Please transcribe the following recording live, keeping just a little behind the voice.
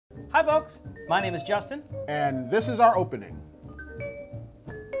Hi folks, my name is Justin. And this is our opening.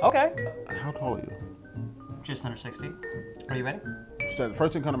 Okay. How tall are you? Just under 6 feet. Are you ready? So the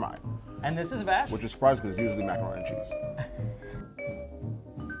first thing come to mind. And this is Vash. Which is surprising because it's usually macaroni and cheese.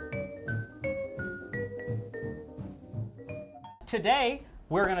 Today,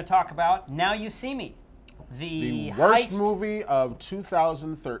 we're going to talk about Now You See Me. The worst heist movie of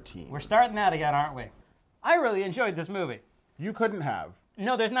 2013. We're starting that again, aren't we? I really enjoyed this movie. You couldn't have.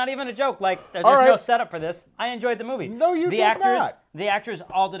 No, there's not even a joke. Like, there's right. no setup for this. I enjoyed the movie. No, you did not. The actors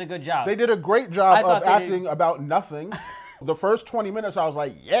all did a good job. They did a great job of acting about nothing. The first 20 minutes, I was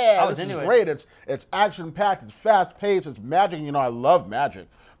like, yeah, this is great. It's action-packed, it's fast-paced, it's magic. You know, I love magic.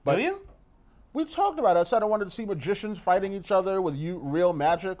 But do you? We talked about it. I said I wanted to see magicians fighting each other with real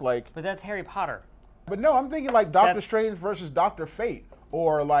magic. But that's Harry Potter. But no, I'm thinking like Doctor Strange versus Dr. Fate.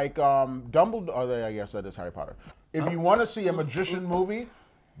 Or like Dumbledore. I guess that is Harry Potter. If you want to see a magician movie,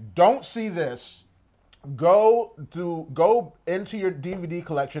 don't see this. Go into your DVD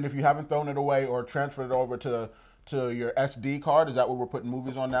collection if you haven't thrown it away or transferred it over to your SD card. Is that what we're putting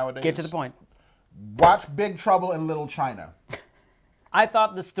movies on nowadays? Get to the point. Watch Big Trouble in Little China. I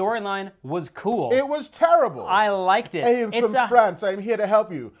thought the storyline was cool. It was terrible. I liked it. I am from France. I am here to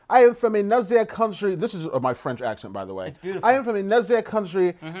help you. I am from another country. This is my French accent, by the way. It's beautiful. I am from another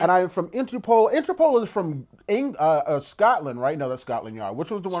country, and I am from Interpol. Interpol is from Scotland, right? No, that's Scotland Yard. Which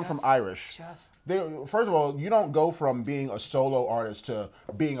was the one from Irish? First of all, you don't go from being a solo artist to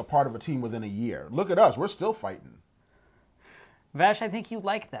being a part of a team within a year. Look at us. We're still fighting. Vash, I think you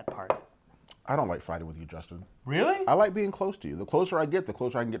like that part. I don't like fighting with you, Justin. Really? I like being close to you. The closer I get, the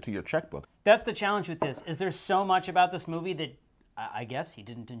closer I can get to your checkbook. That's the challenge with this, is there's so much about this movie that I guess he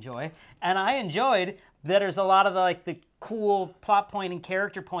didn't enjoy. And I enjoyed that there's a lot of the cool plot point and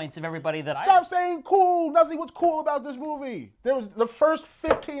character points of everybody that Stop saying cool. Nothing was cool about this movie. There was the first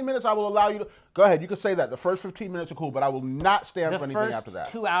 15 minutes I will allow you to... Go ahead, you can say that. The first 15 minutes are cool, but I will not stand for anything after that.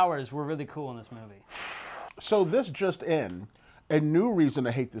 The first 2 hours were really cool in this movie. So this just in, a new reason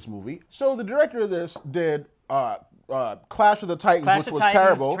to hate this movie. So the director of this did Clash of the Titans, which was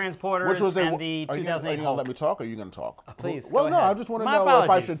terrible. Transporters, which was and the 2008 Are you going to let me talk, or are you going to talk? Please, well, go no, ahead. I just want to know if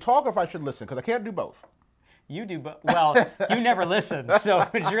I should talk or if I should listen, because I can't do both. You do both. Well, you never listen, so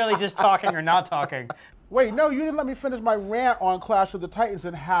it's really just talking or not talking. Wait, no, you didn't let me finish my rant on Clash of the Titans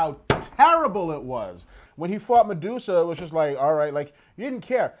and how terrible it was. When he fought Medusa, it was just like, all right, like, you didn't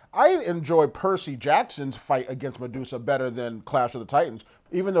care. I enjoy Percy Jackson's fight against Medusa better than Clash of the Titans,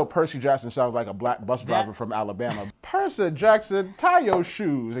 even though Percy Jackson sounds like a black bus driver from Alabama. Percy Jackson, tie your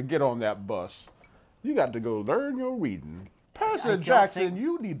shoes and get on that bus. You got to go learn your reading. Percy Jackson,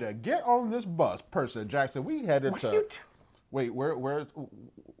 you need to get on this bus. Percy Jackson, we headed to... Wait, where's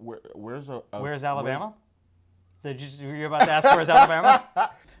Alabama? You're about to ask where's Alabama?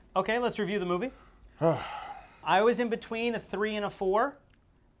 Okay, let's review the movie. I was in between a 3 and a 4,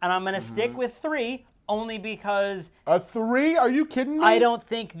 and I'm going to stick with 3 only because... A 3? Are you kidding me? I don't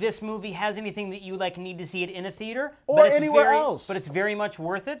think this movie has anything that you need to see it in a theater. Or anywhere else. But it's very much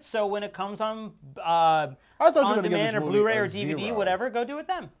worth it, so when it comes on demand or Blu-ray or DVD, whatever, go do it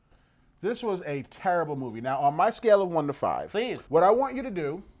then. This was a terrible movie. Now, on my scale of 1 to 5, please, what I want you to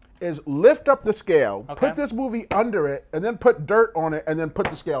do is lift up the scale, put this movie under it, and then put dirt on it, and then put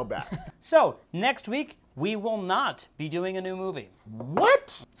the scale back. So, next week, we will not be doing a new movie.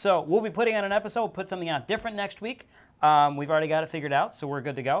 What? So, we'll be putting out an episode, we'll put something out different next week. We've already got it figured out, so we're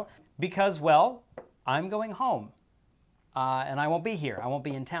good to go. Because, well, I'm going home. And I won't be here. I won't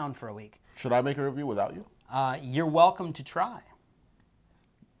be in town for a week. Should I make a review without you? You're welcome to try.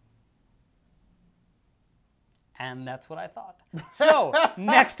 And that's what I thought. So,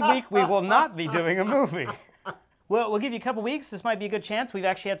 next week we will not be doing a movie. We'll give you a couple weeks. This might be a good chance. We've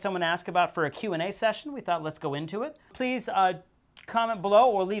actually had someone ask about for a Q&A session. We thought, let's go into it. Please comment below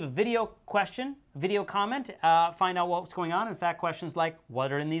or leave a video question, video comment. Find out what's going on. In fact, questions like,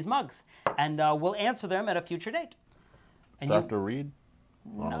 what are in these mugs? And we'll answer them at a future date. And do I have to read?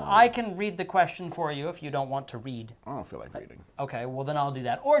 No, I can read the question for you if you don't want to read. I don't feel like reading. Okay, well then I'll do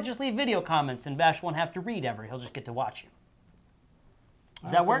that. Or just leave video comments and Vash won't have to read ever. He'll just get to watch you. Does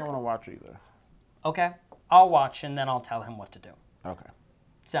that work? I don't want to watch either. Okay, I'll watch and then I'll tell him what to do. Okay.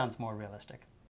 Sounds more realistic.